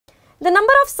The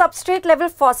number of substrate level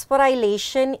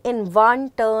phosphorylation in one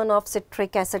turn of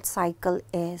citric acid cycle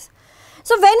is.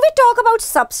 So when we talk about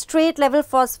substrate level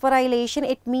phosphorylation,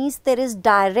 it means there is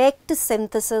direct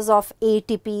synthesis of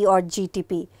ATP or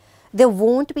GTP. There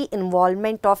won't be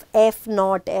involvement of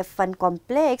F0, F1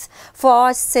 complex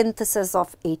for synthesis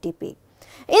of ATP.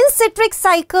 In citric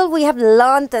cycle, we have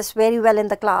learned this very well in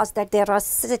the class that there are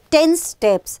 10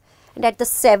 steps. And at the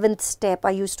 7th step,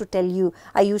 I used to tell you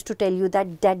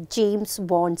that James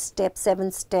Bond step,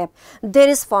 7th step, there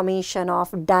is formation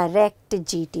of direct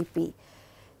GTP.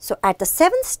 So at the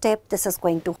 7th step, this is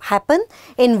going to happen.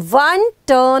 In one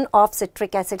turn of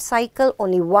citric acid cycle,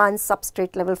 only one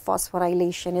substrate level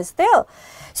phosphorylation is there.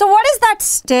 So what is that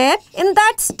step? In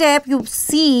that step, you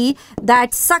see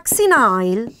that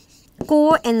succinyl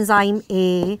coenzyme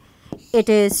A, it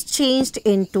is changed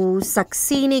into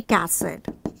succinic acid.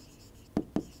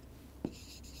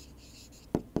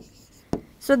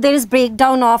 So there is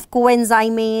breakdown of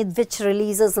coenzyme A, which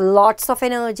releases lots of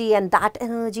energy, and that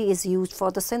energy is used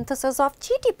for the synthesis of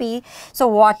GTP. So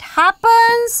what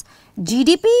happens?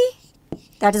 GDP,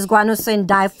 that is guanosine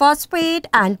diphosphate,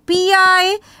 and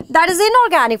PI, that is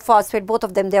inorganic phosphate. Both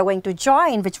of them, they are going to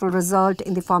join, which will result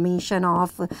in the formation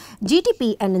of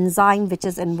GTP, an enzyme which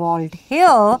is involved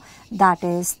here, that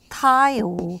is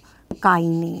thiokinase.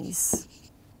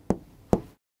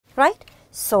 Right?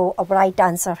 So, a right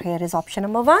answer here is option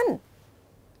number 1.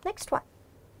 Next one.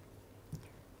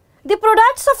 The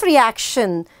products of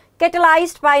reaction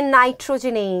catalyzed by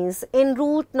nitrogenase in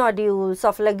root nodules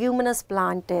of leguminous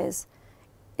plant is,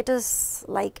 it is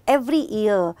like every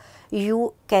year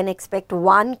you can expect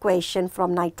one question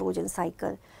from nitrogen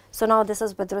cycle. So, now this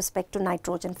is with respect to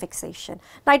nitrogen fixation.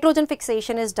 Nitrogen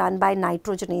fixation is done by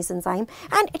nitrogenase enzyme,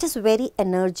 and it is very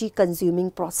energy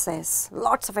consuming process.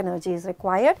 Lots of energy is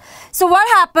required. So, what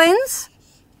happens?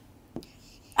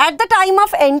 At the time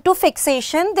of N2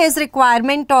 fixation, there is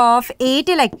requirement of 8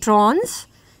 electrons,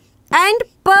 and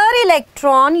per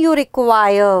electron you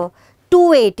require 2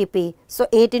 ATP. So,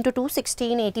 8 into 2,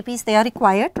 16 ATPs they are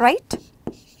required, right?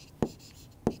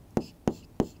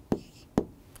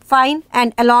 Fine,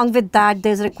 and along with that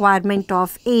there is requirement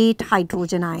of 8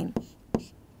 hydrogen ion.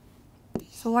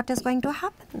 So what is going to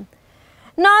happen?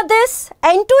 Now this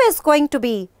N2 is going to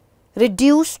be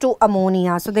reduced to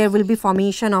ammonia. So there will be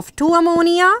formation of 2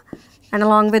 ammonia, and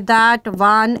along with that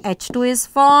 1 H2 is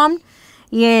formed.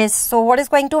 Yes, so what is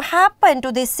going to happen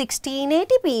to this 16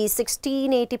 ATP?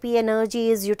 16 ATP energy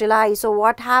is utilized. So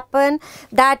what happened?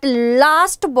 That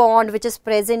last bond which is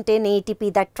present in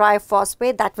ATP, that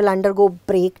triphosphate, that will undergo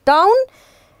breakdown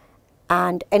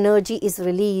and energy is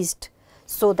released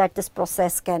so that this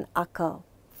process can occur.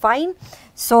 Fine.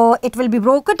 So it will be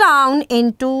broken down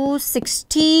into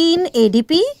 16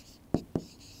 ADP.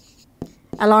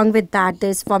 Along with that, there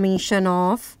is formation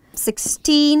of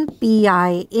 16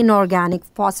 PI, inorganic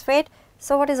phosphate.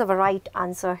 So what is our right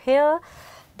answer here?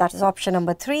 That is option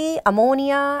number 3,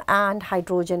 ammonia and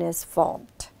hydrogen is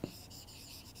formed.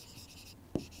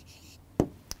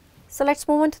 So let's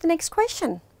move on to the next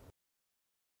question.